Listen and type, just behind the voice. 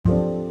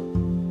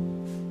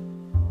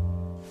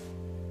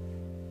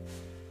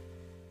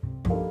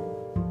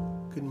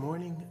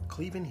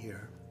Stephen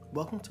here.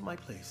 Welcome to my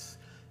place.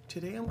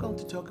 Today I'm going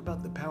to talk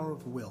about the power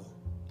of will.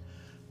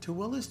 To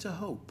will is to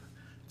hope.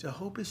 To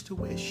hope is to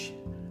wish.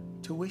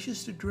 To wish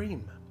is to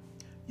dream.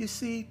 You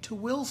see, to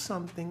will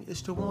something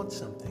is to want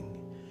something.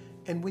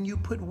 And when you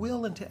put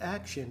will into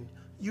action,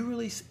 you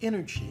release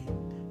energy.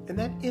 And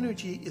that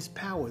energy is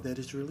power that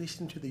is released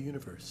into the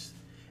universe.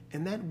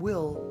 And that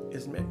will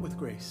is met with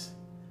grace.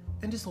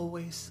 And as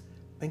always,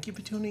 thank you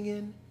for tuning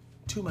in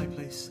to my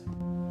place.